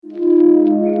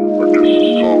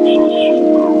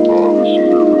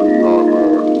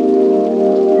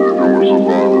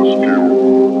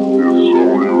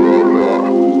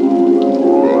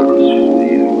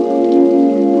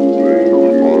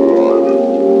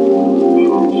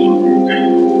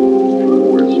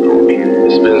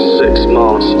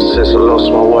Since I lost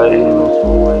my way.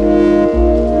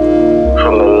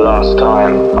 From the last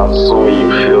time I saw you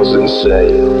feels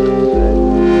insane.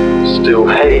 Still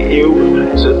hate you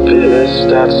to bits,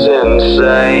 that's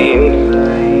insane.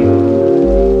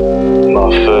 My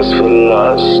thirst for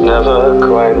love's never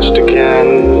quenched again.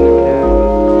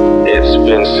 It's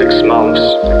been 6 months,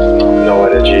 no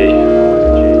energy.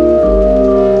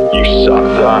 You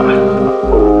sucked that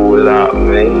all without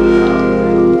me.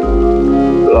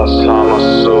 Last time I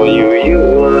saw you, you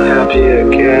were happy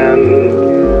again.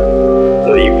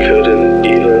 Though you couldn't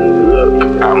even look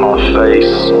at my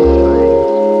face.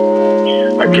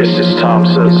 I guess it's time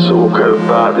to talk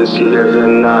about this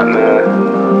living nightmare.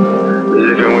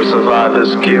 Living with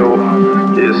survivor's guilt,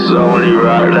 it's only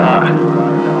right that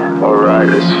I write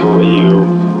this for you.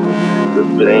 The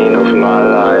bane of my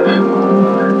life,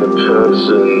 the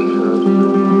person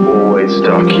always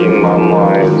stuck in my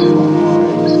mind.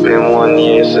 It's been 1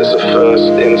 year since the first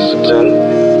incident.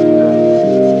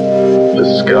 The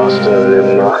scars still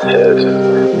in my head.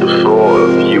 The thought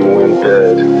of you in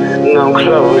bed. No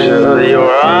closure, your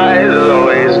eyes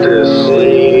always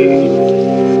deceive.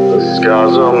 The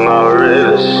scars on my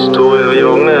wrist with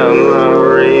your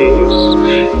memories.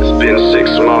 It's been 6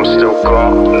 months, still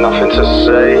got nothing to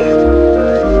say.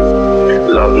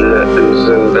 Love letters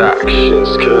and actions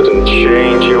couldn't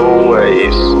change your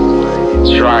ways.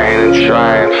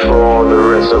 Trying for the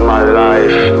rest of my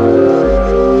life,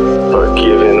 but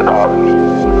giving up,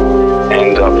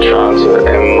 end up trying to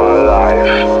end my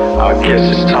life. I guess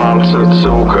it's time to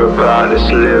talk about this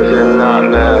living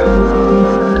nightmare.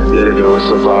 Living with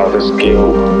survivor's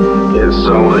guilt, it's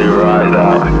only right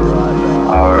that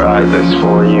I write this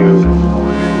for you.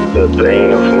 The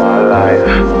bane of my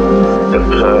life, the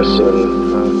person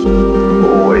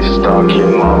always stuck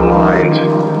in my mind.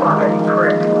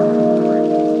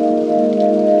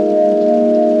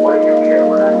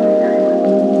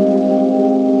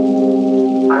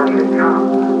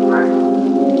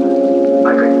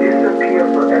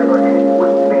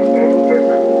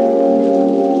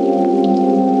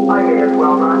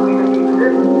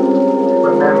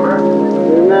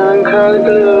 Melancholy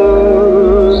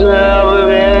blues, never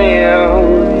been you.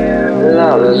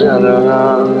 Love is in the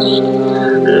rust,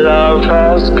 love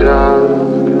has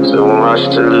gone. So much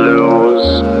to lose,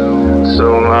 so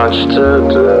much to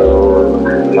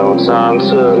do. No time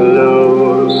to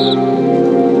lose.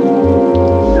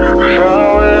 Throw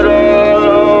it all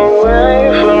away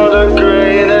for the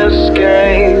great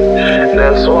escape.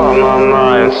 That's what my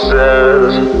mind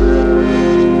says.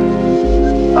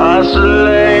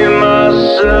 Isolate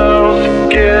myself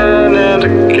again and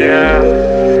again.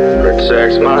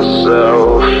 Protect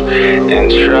myself,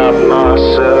 entrap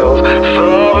myself.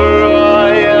 For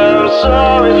I am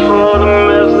sorry for the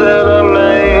mess that I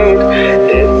made.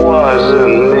 It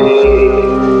wasn't me.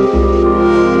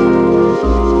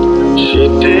 She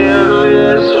did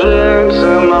this thing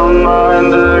to my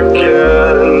mind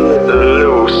again. The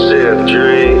lucid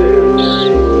dreams.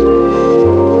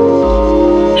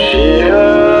 She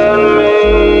hurt me,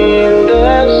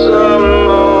 then some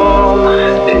more.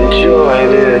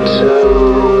 Enjoyed it too.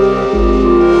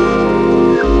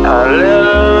 I let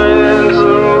her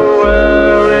into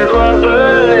where it was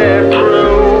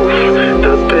bulletproof.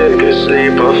 The biggest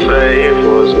leap of faith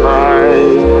was my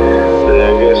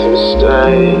biggest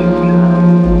mistake.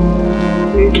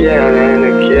 Again and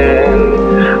again,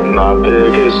 my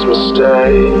biggest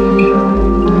mistake.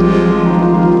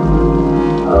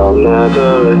 I'll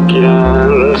never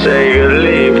again take a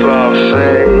leap of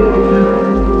faith.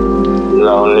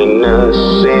 Loneliness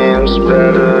seems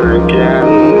better again.